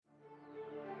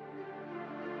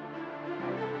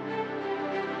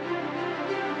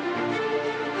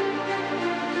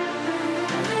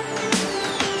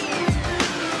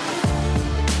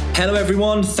Hello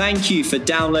everyone, thank you for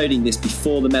downloading this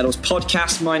Before the Medals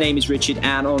podcast. My name is Richard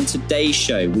and on today's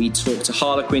show we talk to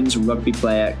Harlequins rugby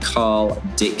player Carl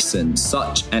Dixon.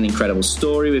 Such an incredible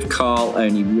story with Carl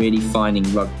only really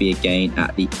finding rugby again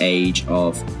at the age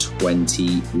of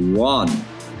 21.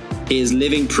 He is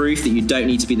living proof that you don't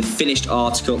need to be the finished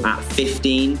article at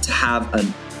 15 to have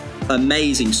an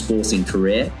amazing sporting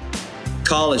career.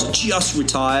 Carl has just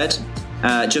retired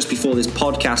just before this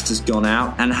podcast has gone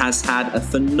out and has had a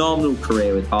phenomenal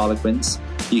career with Harlequins.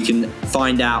 You can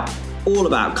find out all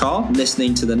about Carl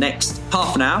listening to the next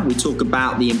half an hour. We talk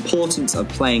about the importance of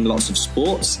playing lots of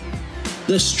sports,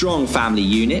 the strong family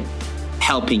unit,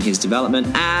 helping his development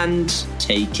and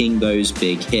taking those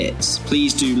big hits.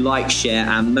 Please do like, share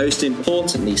and most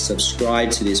importantly subscribe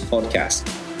to this podcast.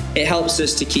 It helps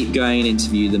us to keep going and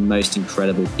interview the most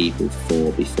incredible people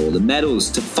for Before the Medals.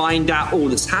 To find out all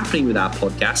that's happening with our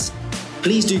podcast,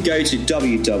 please do go to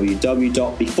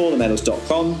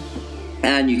www.beforethemedals.com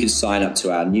and you can sign up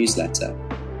to our newsletter.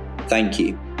 Thank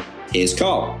you. Here's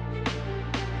Carl.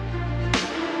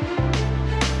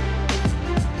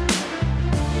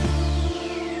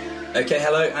 Okay,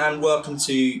 hello and welcome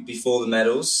to Before the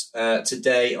Medals.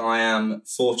 Today I am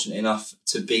fortunate enough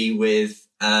to be with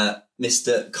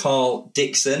Mr. Carl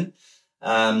Dixon.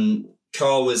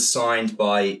 Carl was signed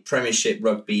by Premiership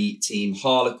rugby team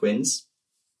Harlequins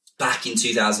back in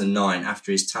 2009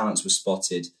 after his talents were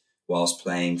spotted whilst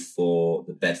playing for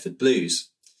the Bedford Blues.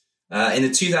 In the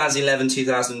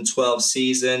 2011-2012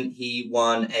 season, he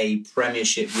won a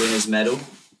Premiership winners medal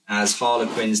as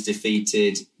Harlequins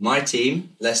defeated my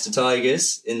team, Leicester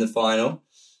Tigers, in the final.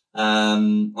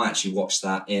 I actually watched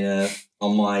that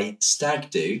on my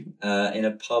stag do in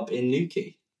a pub in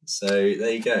Newquay. So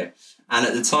there you go. And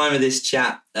at the time of this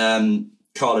chat,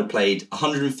 Carl had played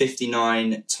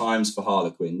 159 times for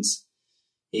Harlequins.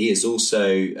 He has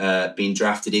also been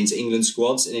drafted into England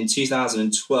squads. And in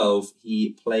 2012,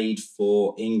 he played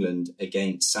for England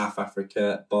against South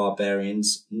Africa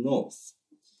Barbarians North.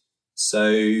 So,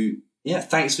 yeah,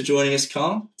 thanks for joining us,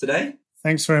 Carl, today.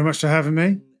 Thanks very much for having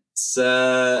me. It's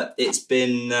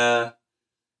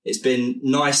been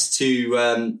nice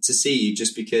to see you,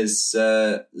 just because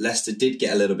Leicester did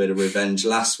get a little bit of revenge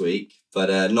last week,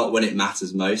 but not when it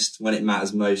matters most. When it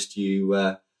matters most, you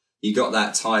got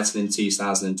that title in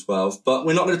 2012. But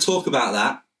we're not going to talk about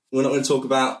that. We're not going to talk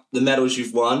about the medals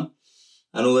you've won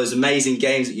and all those amazing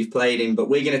games that you've played in. But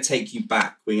we're going to take you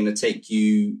back. We're going to take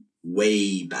you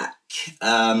way back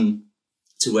to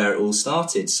where it all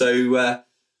started. So.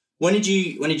 What's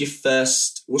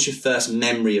your first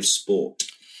memory of sport?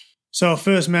 So our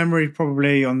first memory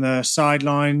probably on the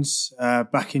sidelines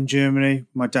back in Germany.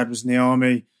 My dad was in the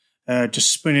army,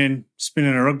 just spinning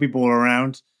a rugby ball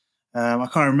around. I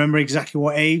can't remember exactly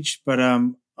what age, but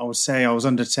I would say I was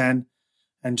under 10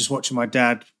 and just watching my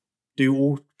dad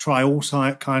try all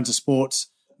kinds of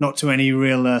sports, not to any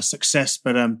real success,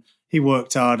 but he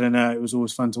worked hard and it was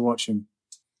always fun to watch him.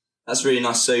 That's really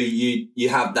nice. So you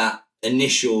have that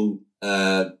initial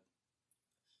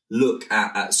look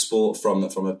at sport from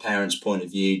a parent's point of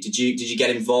view. Did you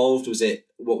get involved?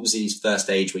 What was his first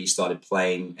age where you started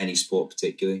playing any sport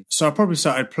particularly? So I probably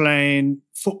started playing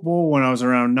football when I was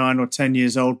around 9 or 10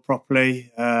 years old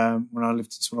properly, when I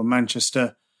lived in sort of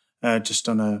Manchester, just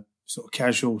on a sort of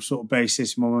casual sort of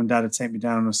basis. My mum and dad would take me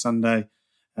down on a Sunday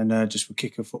and just would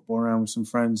kick a football around with some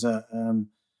friends at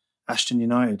Ashton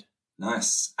United.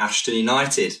 Nice. Ashton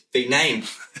United. Big name.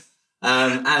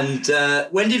 And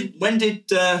when did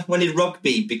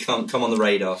rugby come on the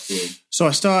radar for you? So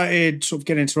I started sort of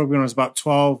getting into rugby when I was about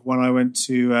 12 when I went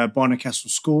to Barnard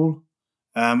School.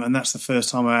 And that's the first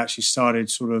time I actually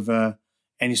started sort of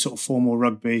any sort of formal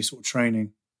rugby sort of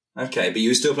training. Okay, but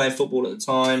you were still playing football at the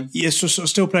time? Yes, so sort of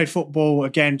still played football,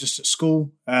 again, just at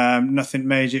school. Nothing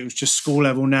major. It was just school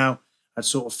level now. I'd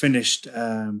sort of finished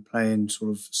playing sort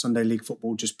of Sunday league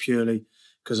football just purely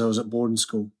because I was at boarding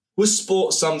school. Was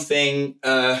sport something,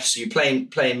 so you're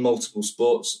playing multiple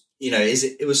sports,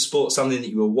 was sport something that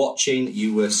you were watching, that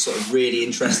you were sort of really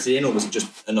interested in, or was it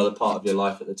just another part of your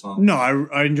life at the time? No,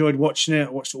 I enjoyed watching it.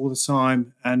 I watched it all the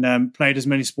time and played as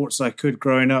many sports as I could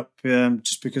growing up,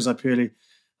 just because I did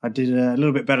a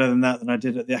little bit better than I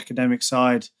did at the academic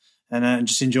side and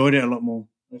just enjoyed it a lot more.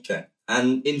 Okay.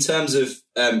 And in terms of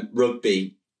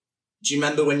rugby, do you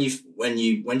remember when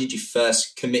did you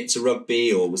first commit to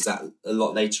rugby, or was that a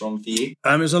lot later on for you?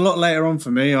 It was a lot later on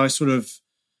for me. I sort of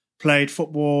played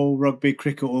football, rugby,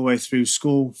 cricket all the way through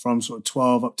school from sort of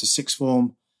 12 up to sixth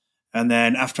form. And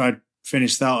then after I'd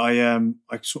finished that,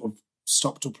 I sort of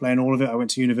stopped playing all of it. I went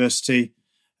to university,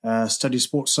 studied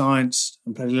sports science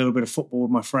and played a little bit of football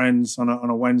with my friends on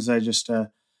a Wednesday, just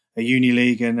a uni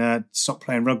league and stopped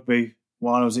playing rugby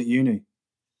while I was at uni.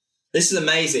 This is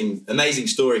amazing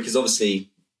story, because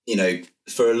obviously, you know,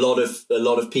 for a lot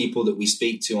of people that we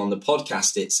speak to on the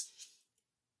podcast,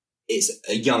 it's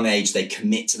a young age they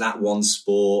commit to that one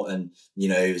sport, and, you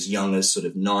know, as young as sort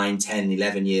of 9, 10,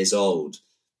 11 years old.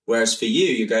 Whereas for you,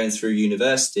 you're going through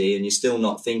university and you're still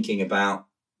not thinking about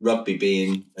rugby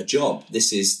being a job.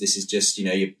 This is just, you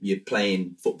know, you're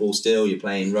playing football still, you're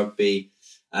playing rugby,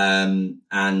 and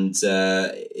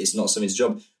it's not something's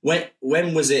job.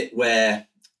 When was it where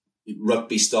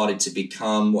rugby started to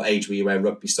become, what age were you where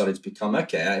rugby started to become,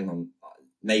 okay,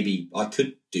 maybe I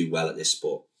could do well at this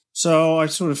sport? So I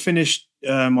sort of finished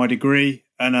my degree,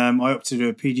 and I opted to do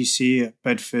a PGC at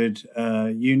Bedford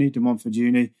Uni, De Montfort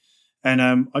Uni.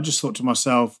 And I just thought to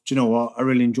myself, do you know what? I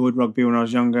really enjoyed rugby when I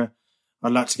was younger.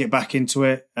 I'd like to get back into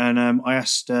it. And I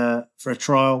asked for a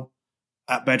trial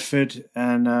at Bedford.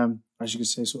 And as you can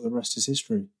say, sort of the rest is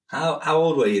history. How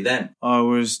old were you then? I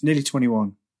was nearly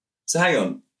 21. So hang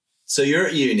on. So you're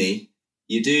at uni,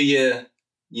 you do your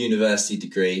university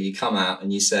degree, you come out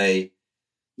and you say,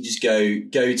 you just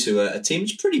go to a team.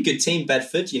 It's a pretty good team,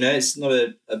 Bedford. You know, it's not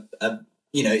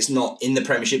it's not in the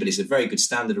Premiership, but it's a very good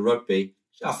standard of rugby.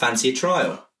 I fancy a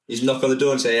trial. You just knock on the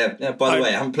door and say, yeah, by the way,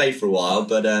 I haven't played for a while,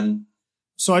 but...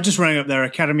 So I just rang up their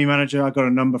academy manager. I got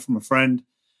a number from a friend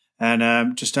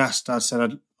and just asked. I said,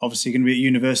 I'm obviously going to be at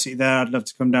university there. I'd love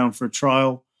to come down for a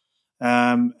trial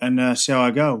and see how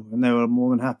I go. And they were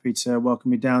more than happy to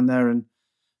welcome me down there and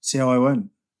see how I went.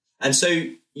 And so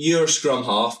you're a scrum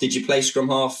half. Did you play scrum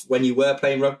half when you were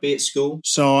playing rugby at school?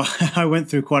 So I went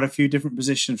through quite a few different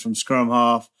positions, from scrum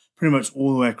half, pretty much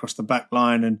all the way across the back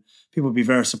line. And people would be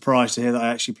very surprised to hear that I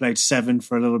actually played 7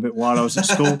 for a little bit while I was at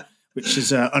school, which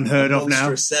is unheard of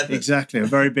now. 7. Exactly, a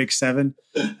very big 7.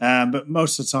 But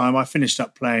most of the time I finished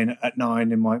up playing at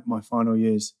 9 in my final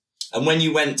years. And when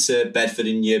you went to Bedford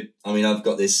I've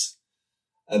got this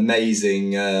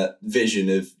amazing vision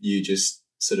of you just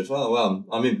sort of, oh, well,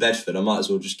 I'm in Bedford, I might as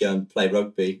well just go and play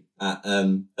rugby at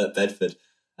Bedford.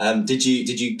 Did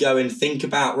you go and think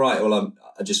about, right, well,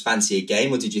 I just fancy a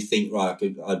game, or did you think, right,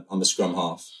 I'm a scrum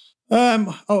half?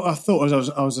 I thought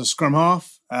I was a scrum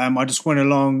half. I just went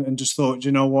along and just thought,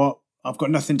 you know what, I've got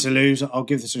nothing to lose. I'll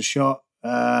give this a shot,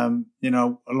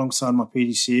 alongside my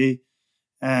PDCE.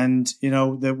 And,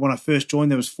 when I first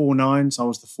joined, there was 4 9s. I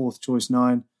was the 4th choice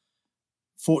 9.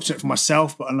 Fortunate for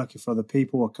myself, but unlucky for other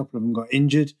people. A couple of them got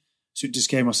injured. So it just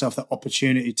gave myself that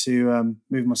opportunity to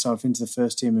move myself into the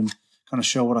first team and kind of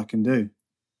show what I can do.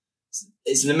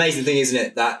 It's an amazing thing, isn't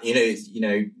it? That,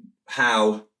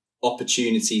 how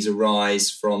opportunities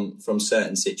arise from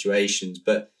certain situations.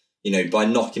 But, by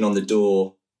knocking on the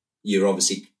door, you're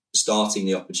obviously starting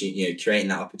the opportunity, creating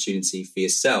that opportunity for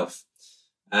yourself.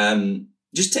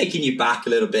 Just taking you back a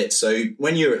little bit. So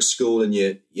when you're at school and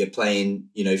you're playing,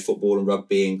 football and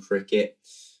rugby and cricket,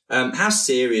 how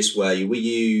serious were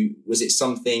you? Was it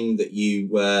something that you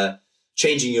were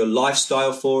changing your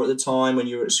lifestyle for at the time when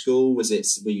you were at school? Were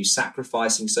you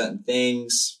sacrificing certain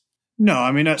things? No,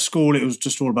 at school it was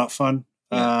just all about fun.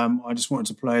 Yeah. I just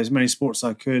wanted to play as many sports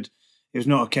as I could. It was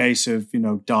not a case of,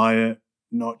 diet,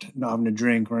 not having a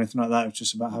drink or anything like that. It was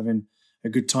just about having a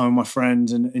good time with my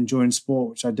friends and enjoying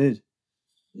sport, which I did.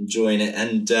 Enjoying it.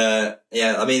 And I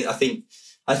think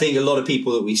a lot of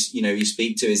people that you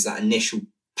speak to is that initial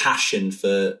passion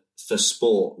for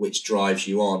sport which drives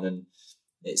you on, and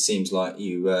it seems like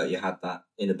you had that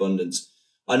in abundance.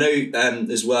 I know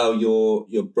as well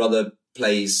your brother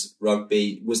plays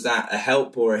rugby. Was that a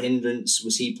help or a hindrance?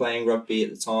 Was he playing rugby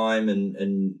at the time,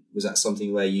 and was that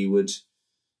something where you would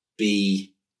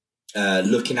be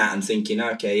looking at and thinking,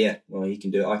 okay, yeah, well, he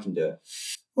can do it, I can do it?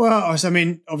 Well,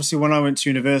 obviously when I went to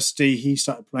university, he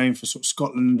started playing for sort of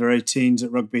Scotland under 18s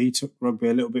at rugby. He took rugby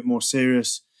a little bit more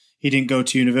serious. He didn't go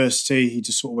to university. He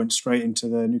just sort of went straight into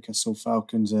the Newcastle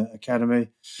Falcons academy.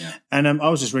 Yeah. And I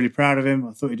was just really proud of him.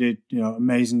 I thought he did,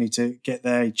 amazingly to get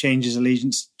there. He changed his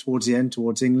allegiance towards the end,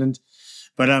 towards England.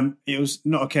 But it was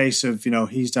not a case of,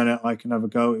 he's done it, I can have a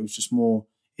go. It was just more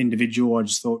individual. I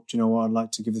just thought, I'd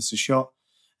like to give this a shot.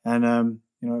 And,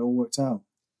 it all worked out.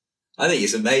 I think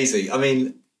it's amazing.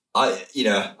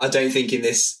 I don't think in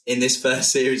this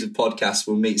first series of podcasts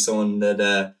we'll meet someone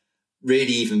that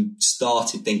really even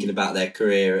started thinking about their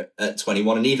career at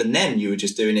 21. And even then you were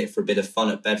just doing it for a bit of fun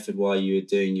at Bedford while you were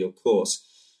doing your course.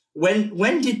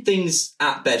 When did things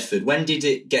at Bedford, when did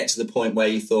it get to the point where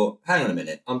you thought, hang on a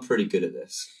minute, I'm pretty good at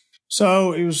this?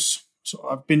 So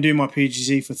I've been doing my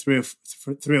PGC for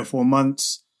three or 4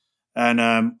 months, and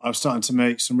I was starting to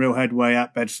make some real headway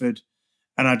at Bedford.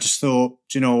 And I just thought,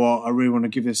 do you know what? I really want to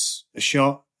give this a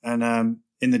shot. And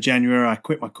in the January, I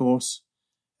quit my course.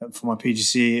 for my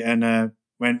PGC and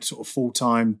went sort of full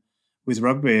time with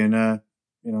rugby, and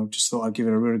just thought I'd give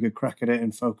it a really good crack at it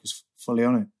and focus fully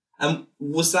on it. And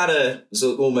was that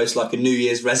almost like a New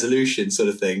Year's resolution sort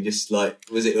of thing? Just like,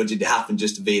 was it, or did it happen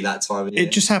just to be that time of year?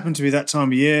 It just happened to be that time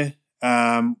of year.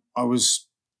 I was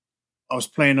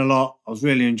playing a lot. I was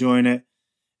really enjoying it.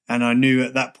 And I knew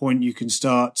at that point you can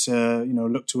start to,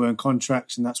 look to earn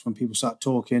contracts, and that's when people start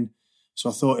talking. So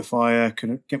I thought if I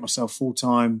could get myself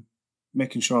full-time,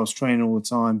 making sure I was training all the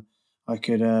time, I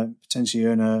could potentially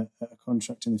earn a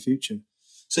contract in the future.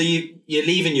 So you're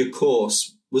leaving your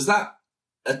course. Was that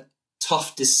a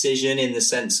tough decision in the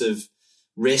sense of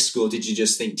risk, or did you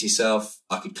just think to yourself,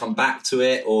 I could come back to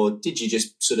it? Or did you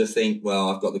just sort of think, well,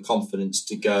 I've got the confidence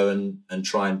to go and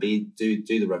try and do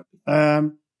the rugby?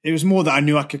 It was more that I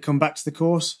knew I could come back to the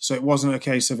course. So it wasn't a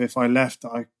case of if I left,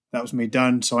 that was me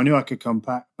done. So I knew I could come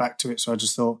back to it. So I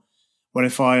just thought, well,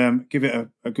 if I give it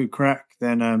a good crack,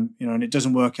 then, and it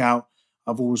doesn't work out,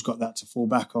 I've always got that to fall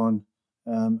back on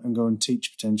and go and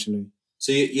teach potentially.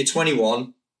 So you're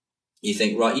 21. You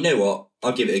think, right, you know what?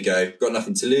 I'll give it a go. Got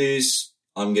nothing to lose.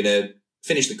 I'm going to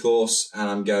finish the course and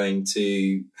I'm going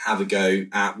to have a go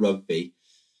at rugby.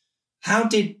 How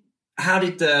did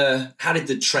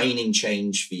the training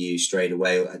change for you straight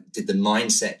away? Did the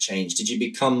mindset change? Did you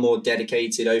become more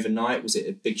dedicated overnight? Was it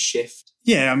a big shift?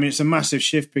 Yeah, I mean, it's a massive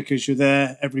shift because you're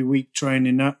there every week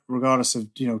training that, regardless of,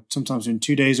 sometimes doing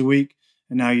 2 days a week,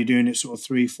 and now you're doing it sort of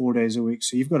 3-4 days a week.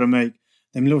 So you've got to make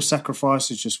them little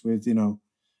sacrifices just with,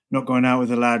 not going out with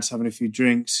the lads, having a few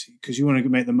drinks, because you want to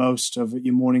make the most of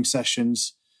your morning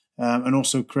sessions and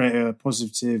also create a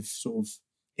positive sort of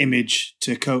image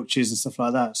to coaches and stuff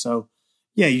like that. So,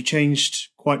 yeah, you changed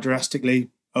quite drastically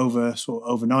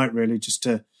overnight, really, just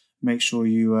to make sure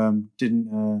you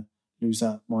didn't lose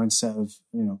that mindset of,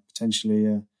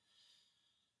 potentially,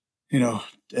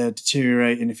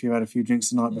 deteriorating if you had a few drinks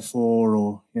the night before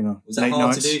or, Was that late hard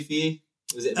nights. to do for you?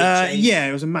 Was it a big change? Yeah,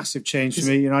 it was a massive change for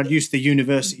me. I'd used the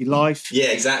university life. Yeah,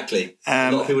 exactly. A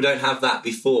lot of people don't have that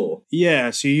before.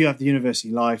 Yeah, so you have the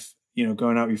university life,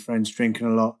 going out with your friends, drinking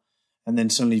a lot, and then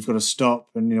suddenly you've got to stop.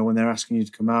 And, when they're asking you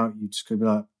to come out, you just could be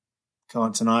like,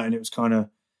 can't tonight. And it was kind of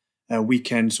a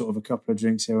weekend, sort of a couple of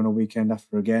drinks here on a weekend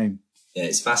after a game. Yeah,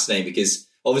 it's fascinating because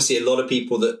obviously a lot of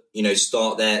people that,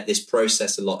 start this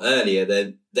process a lot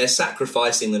earlier, they're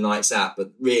sacrificing the nights out,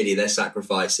 but really they're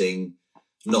sacrificing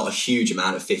not a huge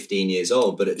amount at 15 years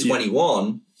old. But at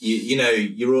 21,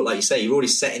 you're all, like you say, you're already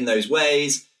set in those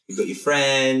ways. You've got your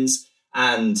friends,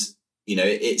 and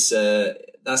that's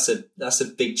a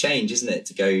big change, isn't it?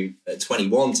 To go at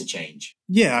 21 to change.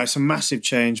 Yeah, it's a massive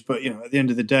change. But at the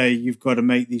end of the day, you've got to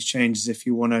make these changes if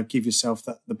you want to give yourself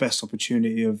the best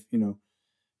opportunity of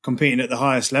competing at the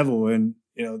highest level. And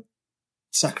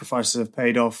sacrifices have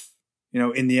paid off.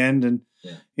 In the end. And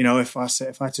if I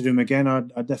had to do them again,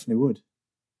 I definitely would.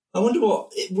 I wonder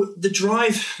what the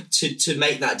drive to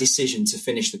make that decision to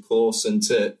finish the course and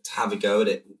to have a go at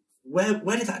it. Where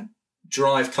did that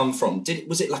drive come from?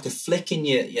 Was it like a flick in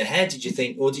your head? Did you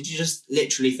think, or did you just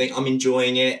literally think, I'm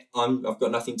enjoying it, I've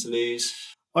got nothing to lose?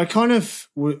 I kind of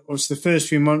was the first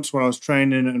few months where I was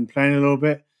training and playing a little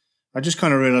bit. I just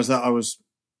kind of realised that I was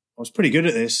pretty good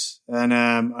at this, and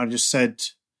I just said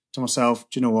to myself,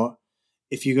 do you know what?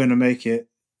 If you're going to make it,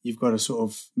 you've got to sort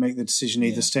of make the decision,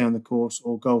 either stay on the course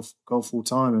or go full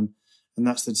time, and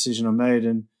that's the decision I made.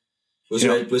 And was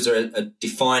there a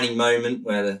defining moment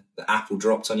where the apple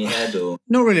dropped on your head, or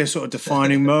not really a sort of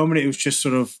defining moment? It was just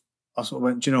sort of, I sort of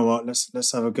went, do you know what?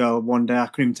 Let's have a go. One day, I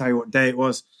couldn't even tell you what day it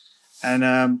was, and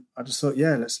I just thought,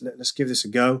 yeah, let's give this a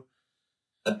go.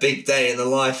 A big day in the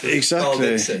life of Carl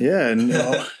Dickson. Yeah,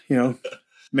 and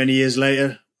many years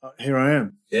later, here I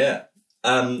am. Yeah.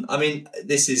 I mean,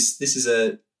 this is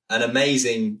an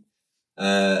amazing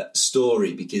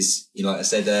story because, like I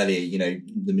said earlier,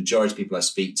 the majority of people I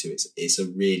speak to, it's a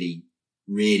really,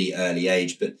 really early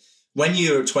age. But when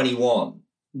you're 21,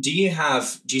 do you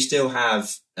still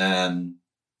have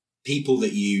people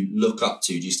that you look up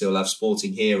to? Do you still have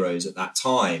sporting heroes at that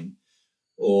time?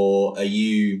 Or are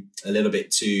you a little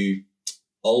bit too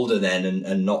older then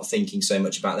and not thinking so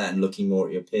much about that and looking more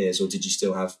at your peers? Or did you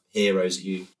still have heroes that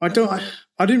you... I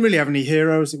didn't really have any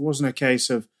heroes. It wasn't a case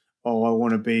of, I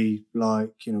want to be like,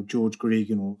 George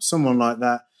Gregan or someone like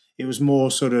that. It was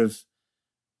more sort of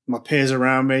my peers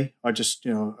around me. I just,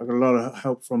 I got a lot of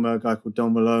help from a guy called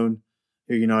Don Malone,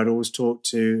 who, I'd always talk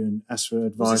to and ask for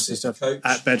advice and stuff. Coach?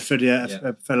 At Bedford,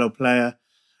 a fellow player.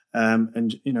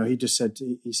 And, he just said to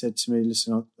me,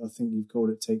 listen, I think you've got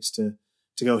what it takes to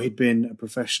go. He'd been a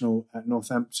professional at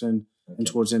Northampton and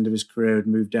towards the end of his career had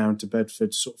moved down to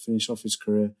Bedford to sort of finish off his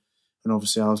career. And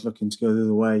obviously I was looking to go the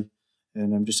other way.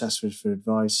 and just asked for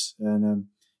advice. And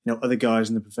other guys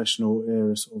in the professional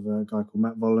era, sort of a guy called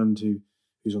Matt Volland,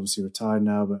 who's obviously retired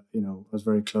now, but I was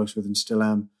very close with and still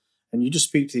am. And you just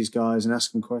speak to these guys and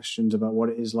ask them questions about what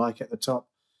it is like at the top,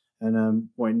 and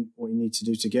what you need to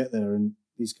do to get there. And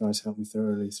these guys helped me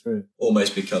thoroughly through it.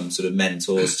 Almost become sort of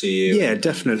mentors to you. Yeah,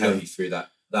 definitely. Help you through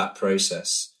that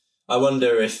process. I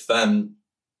wonder if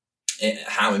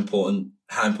how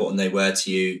important they were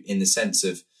to you in the sense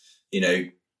of,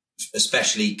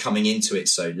 especially coming into it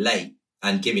so late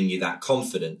and giving you that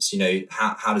confidence.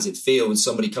 How does it feel when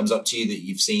somebody comes up to you that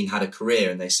you've seen had a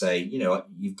career and they say,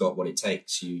 you've got what it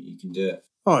takes, you can do it?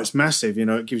 Oh, it's massive.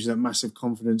 It gives you that massive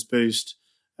confidence boost,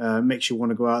 makes you want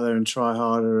to go out there and try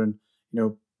harder and,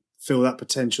 feel that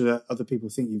potential that other people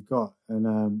think you've got.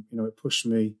 And, it pushed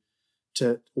me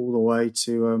to all the way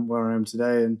to where I am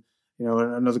today. And,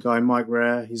 another guy, Mike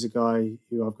Rare, he's a guy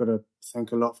who I've got to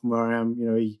thank a lot from where I am.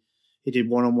 He did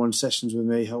one-on-one sessions with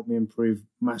me, helped me improve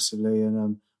massively,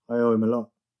 and I owe him a lot.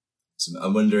 So I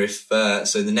wonder if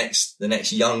the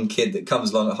next young kid that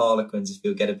comes along at Harlequins, if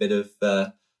you'll get a bit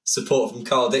of support from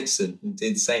Carl Dixon and do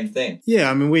the same thing.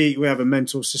 Yeah, we have a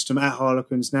mentor system at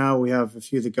Harlequins now. We have a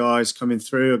few of the guys coming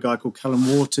through. A guy called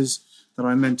Callum Waters that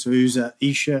I mentor, who's at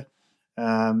Esher,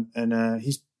 and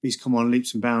he's come on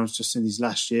leaps and bounds just in these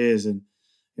last years, and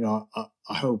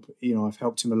I hope I've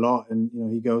helped him a lot, and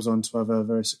he goes on to have a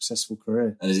very successful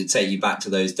career. And does it take you back to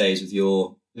those days with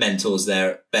your mentors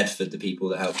there at Bedford, the people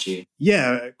that helped you?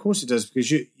 Yeah, of course it does,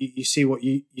 because you see what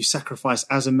you sacrifice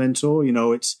as a mentor.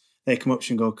 It's they come up to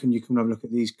you and go, "Can you come and have a look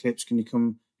at these clips? Can you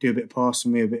come do a bit of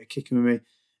passing with me, a bit of kicking with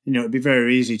me?" It'd be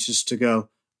very easy just to go,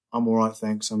 "I'm all right,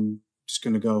 thanks. I'm just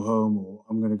going to go home, or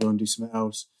I'm going to go and do something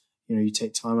else." You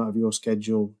take time out of your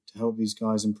schedule to help these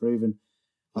guys improve, and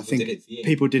I think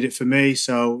people did it for me.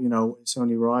 So it's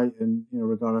only right, and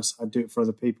regardless, I do it for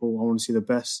other people. I want to see the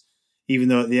best, even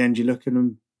though at the end you look at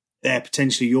them, they're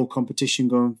potentially your competition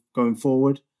going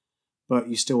forward, but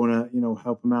you still want to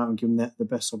help them out and give them the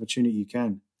best opportunity you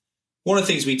can. One of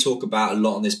the things we talk about a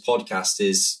lot on this podcast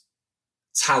is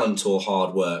talent or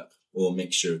hard work, or a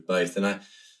mixture of both. And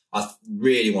I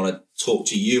really want to talk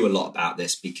to you a lot about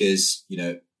this because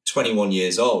 21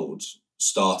 years old,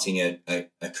 starting a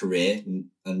career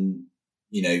and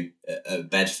at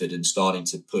Bedford and starting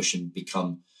to push and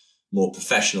become more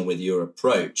professional with your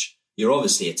approach, you're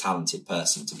obviously a talented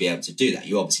person to be able to do that.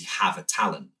 You obviously have a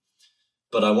talent.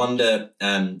 But I wonder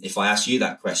if I ask you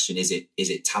that question, is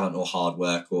it talent or hard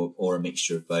work or a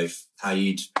mixture of both? How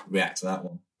you'd react to that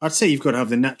one? I'd say you've got to have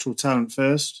the natural talent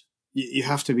first. You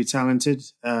have to be talented,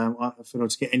 I feel,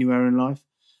 to get anywhere in life.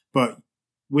 But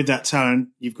with that talent,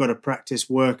 you've got to practice,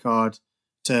 work hard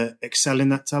to excel in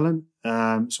that talent.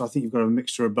 So I think you've got a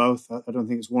mixture of both. I don't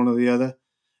think it's one or the other.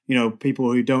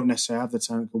 People who don't necessarily have the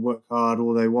talent can work hard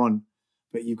all they want,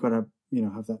 but you've got to,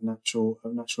 have that natural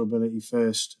ability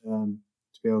first to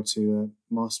be able to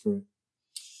master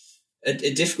it.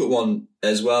 A difficult one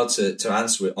as well to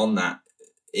answer it on that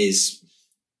is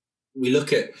we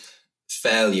look at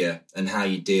failure and how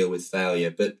you deal with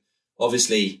failure, but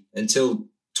obviously until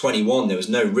 21 there was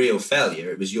no real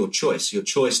failure. It was your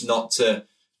choice not to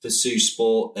pursue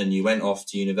sport, and you went off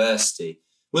to university.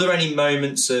 Were there any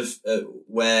moments of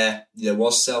where there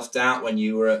was self-doubt when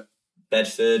you were at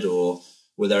Bedford, or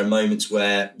were there moments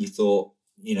where you thought,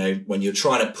 when you're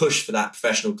trying to push for that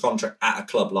professional contract at a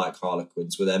club like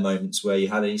Harlequins, were there moments where you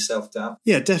had any self-doubt?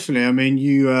 Yeah, definitely.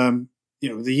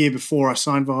 The year before I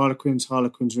signed for Harlequins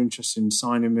were interested in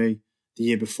signing me the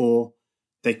year before.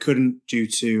 They couldn't due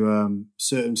to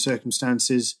certain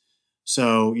circumstances.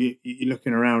 So you're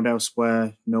looking around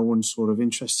elsewhere, no one's sort of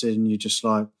interested, and you're just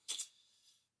like,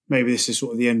 maybe this is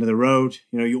sort of the end of the road.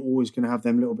 You're always going to have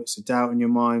them little bits of doubt in your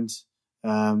mind.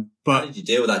 But how did you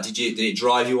deal with that? Did it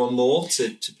drive you on more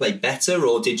to play better,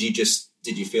 or did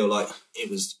you feel like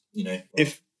it was,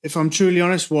 If I'm truly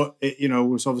honest,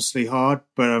 was obviously hard,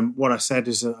 but what I said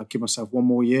is that I'd give myself one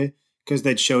more year because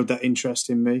they'd showed that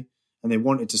interest in me and they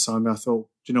wanted to sign me. I thought,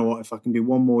 do you know what, if I can do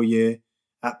one more year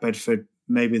at Bedford,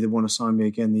 maybe they want to sign me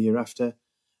again the year after.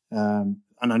 And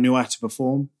I knew I had to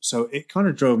perform. So it kind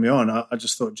of drove me on. I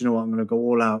just thought, do you know what, I'm going to go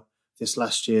all out this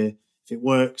last year. If it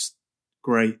works,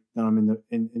 great. Then I'm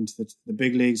into the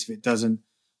big leagues. If it doesn't,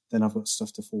 then I've got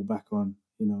stuff to fall back on,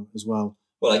 as well.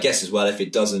 Well, I guess as well, if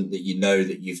it doesn't, that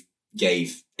that you've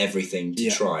gave everything to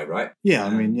try, right? Yeah,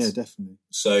 definitely.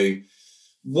 So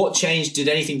what changed? Did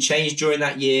anything change during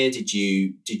that year? Did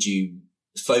you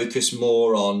focus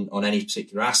more on any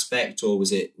particular aspect, or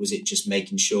was it just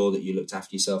making sure that you looked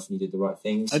after yourself and you did the right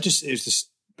things? It was just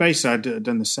basically I'd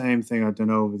done the same thing I'd done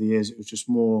over the years. It was just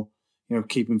more,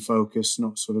 keeping focus,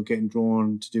 not sort of getting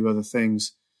drawn to do other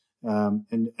things.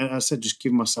 And as I said, just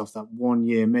giving myself that 1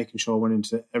 year, making sure I went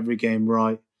into every game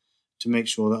right to make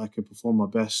sure that I could perform my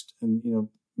best and,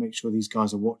 make sure these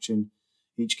guys are watching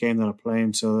each game that I play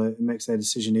in, so it makes their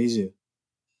decision easier.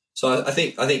 So I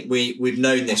think we've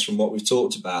known this from what we've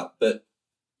talked about, but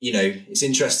it's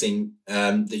interesting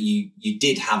that you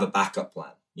did have a backup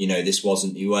plan. This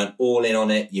wasn't, you weren't all in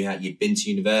on it. You'd been to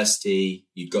university,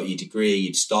 you'd got your degree,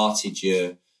 you'd started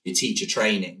your teacher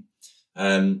training.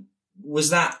 Was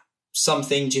that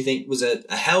something, do you think, was a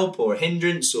help or a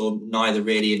hindrance, or neither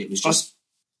really? And it was just,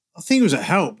 I think it was a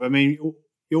help. I mean,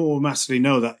 you automatically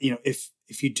know that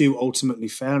if you do ultimately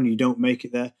fail and you don't make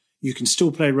it there, you can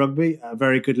still play rugby at a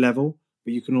very good level,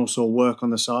 but you can also work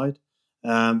on the side.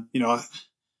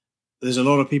 There's a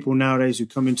lot of people nowadays who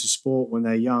come into sport when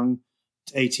they're young,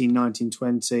 18, 19,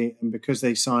 20, and because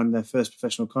they signed their first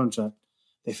professional contract,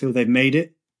 they feel they've made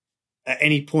it. At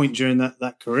any point during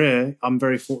that career, I'm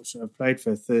very fortunate I've played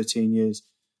for 13 years.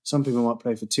 Some people might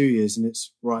play for 2 years, and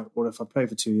it's, right, what if I play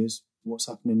for 2 years? What's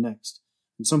happening next?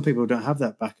 And some people don't have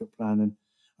that backup plan. And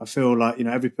I feel like,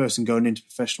 every person going into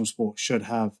professional sport should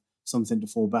have something to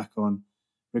fall back on,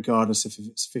 regardless if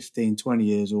it's 15, 20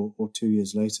 years or 2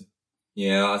 years later.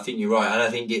 Yeah, I think you're right. And I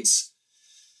think it's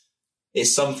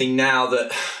something now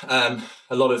that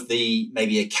a lot of the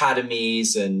maybe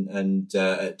academies and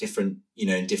different,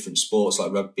 in different sports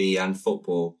like rugby and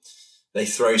football, they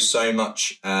throw so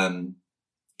much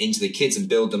into the kids and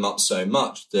build them up so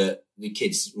much that the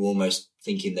kids are almost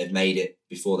thinking they've made it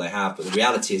before they have. But the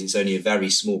reality is it's only a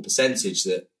very small percentage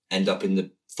that end up in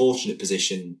the fortunate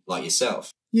position like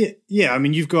yourself. Yeah. I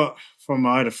mean,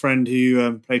 I had a friend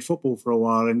who played football for a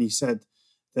while, and he said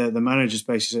the manager's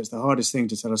basically said it's the hardest thing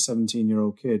to tell a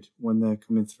 17-year-old kid when they're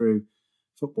coming through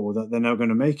football that they're not going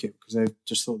to make it, because they've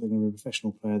just thought they're going to be a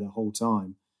professional player the whole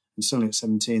time. And suddenly at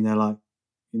 17, they're like,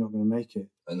 you're not going to make it.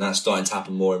 And that's starting to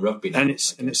happen more in rugby now. And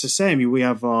it's the same. We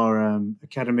have our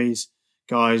academies,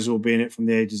 guys all being it from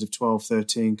the ages of 12,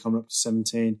 13, coming up to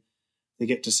 17. They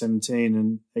get to 17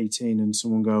 and 18 and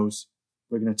someone goes,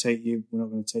 we're going to take you, we're not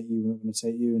going to take you, we're not going to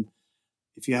take you. And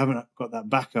if you haven't got that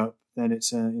backup, then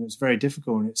it's very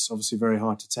difficult, and it's obviously very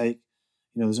hard to take.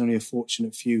 There's only a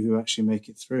fortunate few who actually make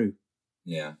it through.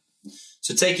 Yeah.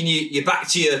 So taking you're back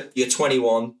to your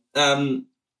 21, and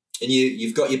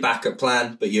you've got your backup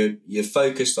plan, but you're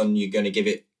focused on, you're going to give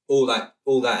it all that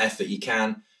effort you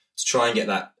can to try and get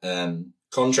that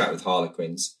contract with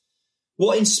Harlequins.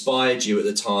 What inspired you at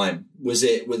the time? Was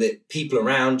it people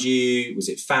around you? Was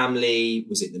it family?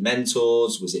 Was it the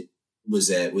mentors? Was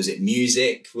it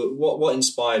music? What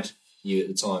inspired you at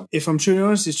the time? If I'm truly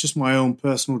honest, it's just my own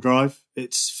personal drive.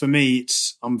 For me,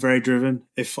 I'm very driven.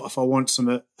 If I want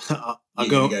something, I'm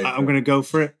going to go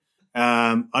for it.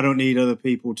 I don't need other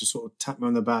people to sort of tap me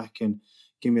on the back and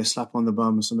give me a slap on the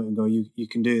bum or something and go, you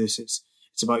can do this. It's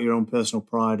about your own personal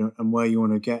pride and where you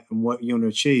want to get and what you want to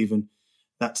achieve. And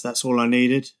that's all I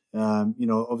needed.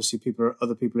 Obviously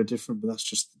other people are different, but that's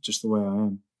just the way I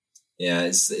am. Yeah,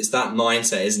 it's that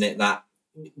mindset, isn't it? That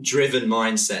driven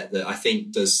mindset that I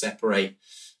think does separate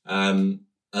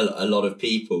a lot of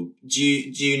people. Do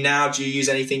you use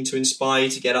anything to inspire you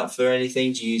to get up for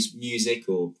anything? Do you use music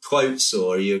or quotes,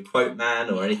 or are you a quote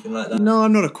man or anything like that? No,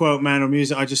 I'm not a quote man or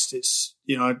music.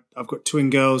 I've got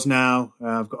twin girls now.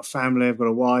 I've got a family. I've got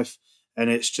a wife. And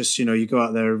it's just, you go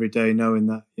out there every day knowing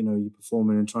that, you're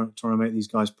performing and trying to make these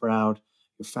guys proud,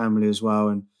 your family as well.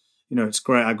 And, it's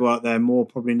great. I go out there more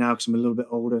probably now because I'm a little bit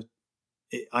older.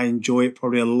 I enjoy it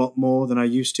probably a lot more than I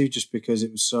used to, just because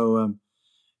it was so,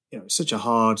 it's such a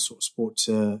hard sort of sport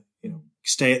to,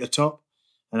 stay at the top.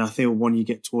 And I feel when you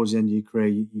get towards the end of your career,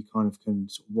 you kind of can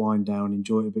sort of wind down,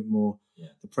 enjoy it a bit more. Yeah.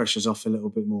 The pressure's off a little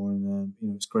bit more. And,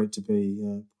 it's great to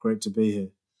be here.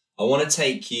 I want to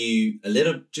take you a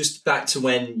little just back to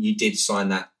when you did sign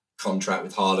that contract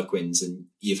with Harlequins, and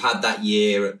you've had that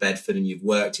year at Bedford and you've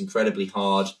worked incredibly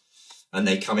hard and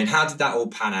they come in. How did that all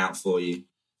pan out for you?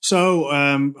 So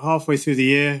halfway through the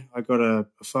year, I got a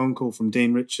phone call from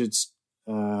Dean Richards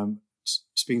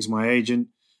speaking to my agent,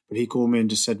 but he called me and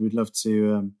just said, we'd love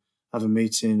to have a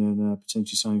meeting and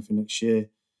potentially sign for next year.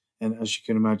 And as you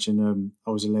can imagine,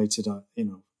 I was elated,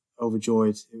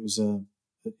 overjoyed. It was a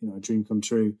dream come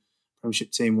true.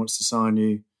 Premiership team wants to sign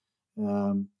you.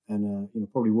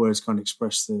 Probably words can't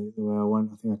express the way I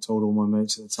went. I think I told all my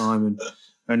mates at the time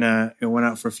and went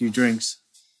out for a few drinks.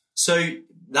 So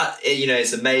that,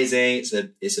 it's amazing.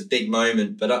 It's a big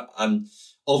moment, but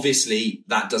obviously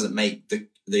that doesn't make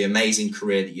the amazing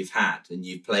career that you've had. And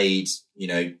you've played,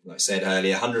 like I said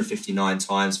earlier, 159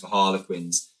 times for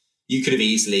Harlequins. You could have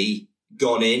easily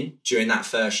gone in during that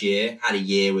first year, had a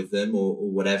year with them or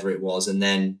whatever it was, and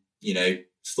then,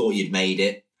 thought you'd made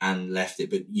it, and left it,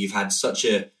 but you've had such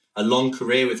a long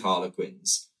career with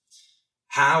Harlequins.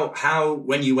 How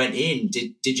when you went in,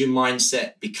 did your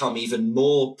mindset become even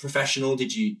more professional?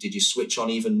 Did you switch on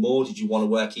even more? Did you want to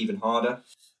work even harder?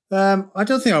 I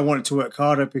don't think I wanted to work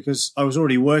harder because I was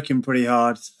already working pretty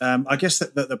hard. I guess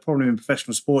that the problem in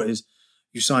professional sport is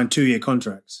you sign 2-year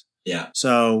contracts. Yeah.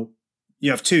 So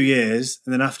you have 2 years,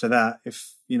 and then after that,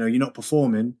 if you're not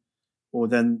performing, or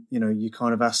then you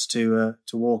kind of asked to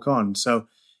walk on. So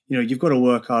you've got to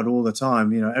work hard all the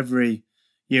time. Every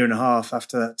year and a half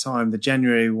after that time, the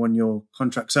January when your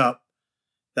contract's up,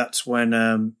 that's when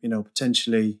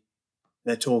potentially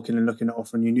they're talking and looking at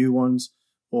offering you new ones,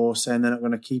 or saying they're not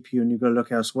going to keep you and you've got to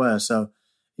look elsewhere. So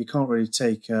you can't really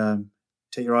take your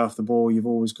eye off the ball. You've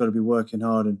always got to be working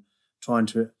hard and trying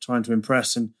to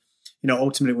impress. And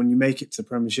ultimately, when you make it to the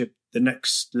Premiership, the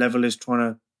next level is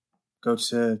trying to go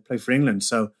to play for England.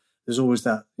 So there's always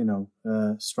that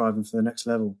striving for the next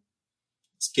level.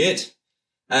 It's good.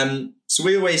 So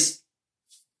we always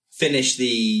finish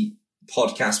the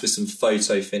podcast with some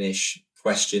photo finish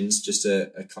questions, just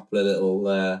a couple of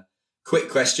little quick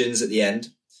questions at the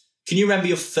end. Can you remember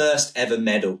your first ever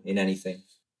medal in anything?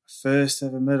 First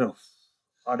ever medal?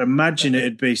 I'd imagine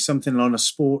it'd be something on a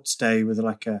sports day with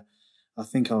I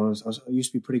think I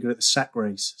used to be pretty good at the sack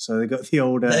race. So they got the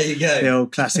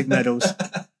old classic medals.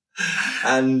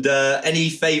 And any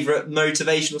favourite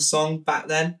motivational song back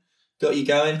then? Got you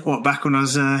going? What, back when I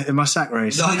was in my sack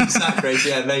race? Not in your sack race,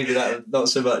 yeah, maybe that not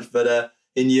so much. But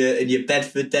in your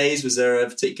Bedford days, was there a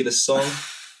particular song?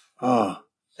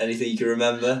 Anything you can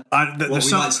remember? What we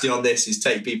like to do on this is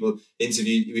take people,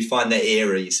 interview. We find their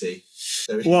era, you see.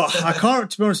 Well, I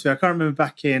can't. To be honest with you, I can't remember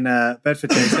back in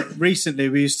Bedford days. Recently,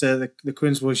 we used to the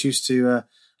Quins boys used to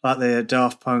like the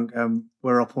Daft Punk.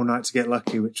 We're Up All Night to Get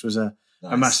Lucky, which was a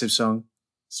massive song.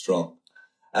 Strong.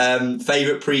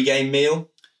 Favorite pre-game meal?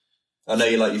 I know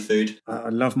you like your food. I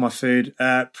love my food.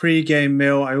 Pre-game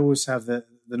meal, I always have the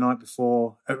night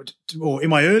before. Or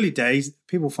in my early days,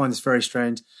 people find this very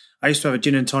strange. I used to have a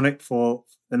gin and tonic for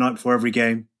the night before every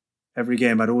game. Every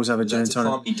game, I'd always have a gin and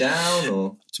tonic. To calm you down,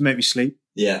 or to make me sleep?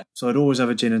 Yeah. So I'd always have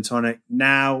a gin and tonic.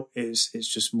 Now it's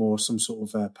just more some sort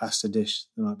of pasta dish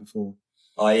the night before.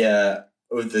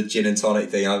 With the gin and tonic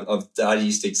thing, I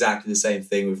used exactly the same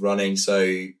thing with running.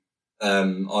 So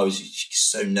I was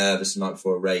so nervous the night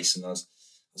before a race, and I was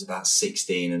about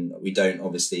 16, and we don't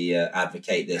obviously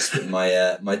advocate this, but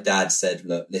my dad said,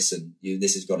 "Look, listen,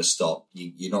 this has got to stop.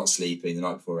 You're not sleeping the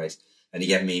night before a race," and he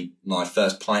gave me my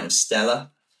first pint of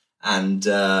Stella. And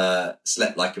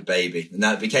slept like a baby. And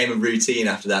that became a routine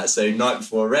after that. So night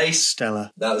before a race,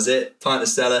 Stella. That was it. Pint of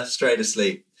Stella, straight to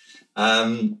sleep.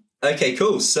 Okay,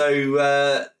 cool. So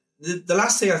the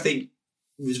last thing I think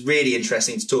was really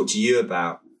interesting to talk to you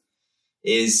about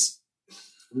is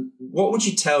what would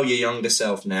you tell your younger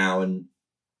self now? And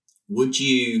would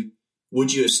you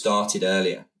have started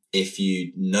earlier if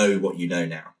you know what you know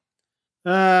now?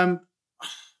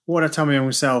 What would I tell my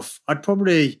younger self? I'd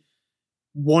probably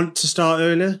want to start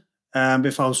earlier.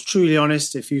 If I was truly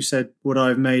honest, if you said, would I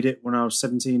have made it when I was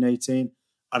 17, 18?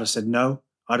 I'd have said no.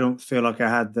 I don't feel like I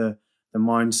had the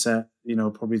mindset,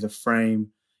 probably the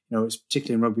frame. It's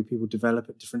particularly in rugby, people develop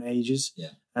at different ages. Yeah.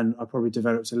 And I probably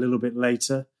developed a little bit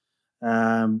later.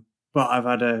 But I've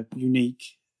had a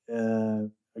unique,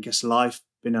 life,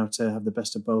 been able to have the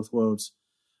best of both worlds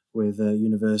with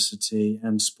university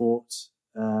and sports.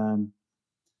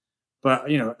 But,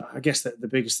 I guess that the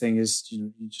biggest thing is,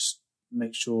 you just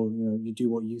make sure, you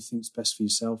do what you think is best for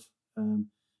yourself.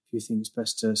 If you think it's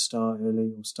best to start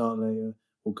early or start later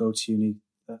or go to uni,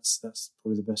 that's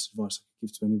probably the best advice I could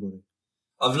give to anybody.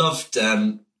 I've loved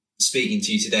speaking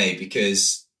to you today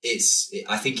because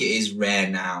I think it is rare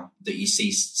now that you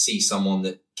see someone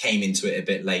that came into it a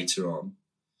bit later on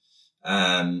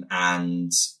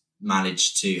and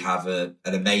managed to have an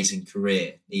amazing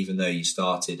career, even though you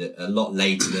started a lot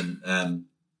later than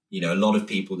a lot of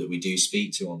people that we do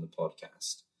speak to on the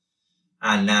podcast.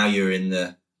 And now you're in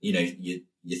the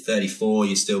you're 34,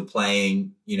 you're still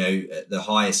playing at the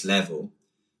highest level.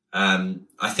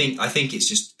 I think it's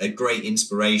just a great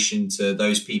inspiration to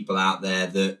those people out there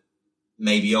that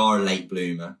maybe are a late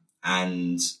bloomer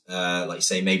and like you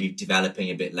say, maybe developing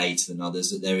a bit later than others,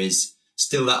 that there is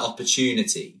still that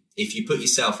opportunity. If you put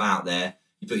yourself out there,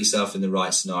 you put yourself in the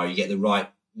right scenario, you get the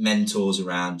right mentors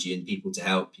around you and people to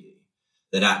help you,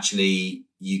 that actually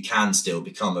you can still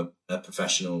become a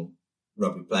professional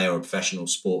rugby player or a professional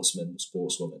sportsman or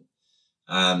sportswoman.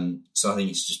 So I think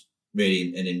it's just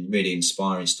really a really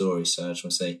inspiring story. So I just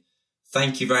want to say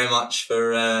thank you very much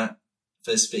for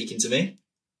speaking to me.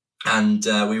 And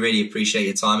we really appreciate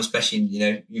your time, especially,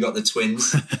 you got the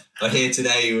twins. I'm here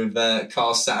today with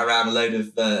Carl sat around a load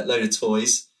of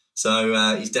toys.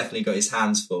 So he's definitely got his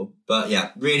hands full. But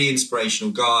yeah, really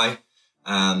inspirational guy.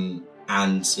 And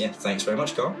yeah, thanks very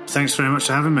much, Carl. Thanks very much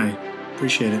for having me.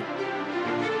 Appreciate it.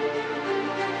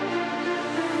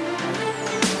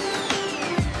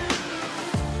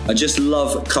 I just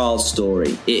love Carl's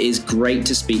story. It is great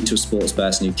to speak to a sports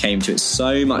person who came to it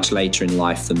so much later in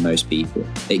life than most people.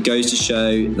 It goes to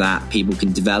show that people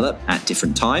can develop at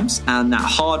different times and that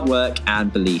hard work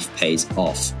and belief pays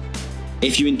off.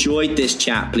 If you enjoyed this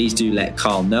chat, please do let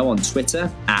Carl know on Twitter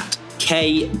at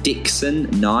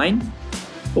KDixon9.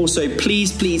 Also,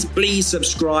 please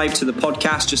subscribe to the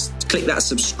podcast. Just click that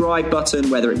subscribe button,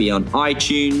 whether it be on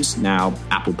iTunes, now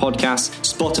Apple Podcasts,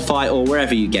 Spotify, or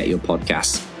wherever you get your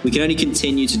podcasts. We can only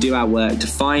continue to do our work to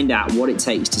find out what it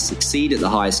takes to succeed at the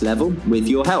highest level with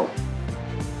your help.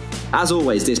 As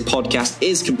always, this podcast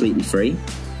is completely free.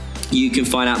 You can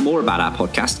find out more about our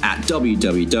podcast at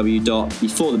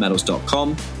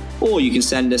www.beforethemedals.com, or you can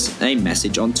send us a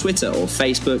message on Twitter or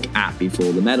Facebook at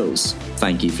Before the Medals.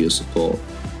 Thank you for your support.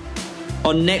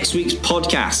 On next week's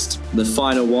podcast, the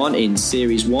final one in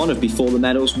Series 1 of Before the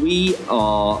Medals, we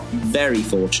are very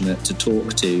fortunate to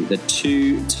talk to the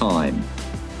two-time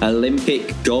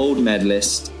Olympic gold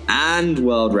medalist and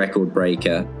world record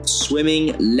breaker,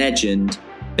 swimming legend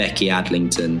Becky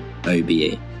Adlington,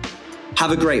 OBE.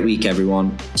 Have a great week,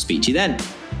 everyone. Speak to you then.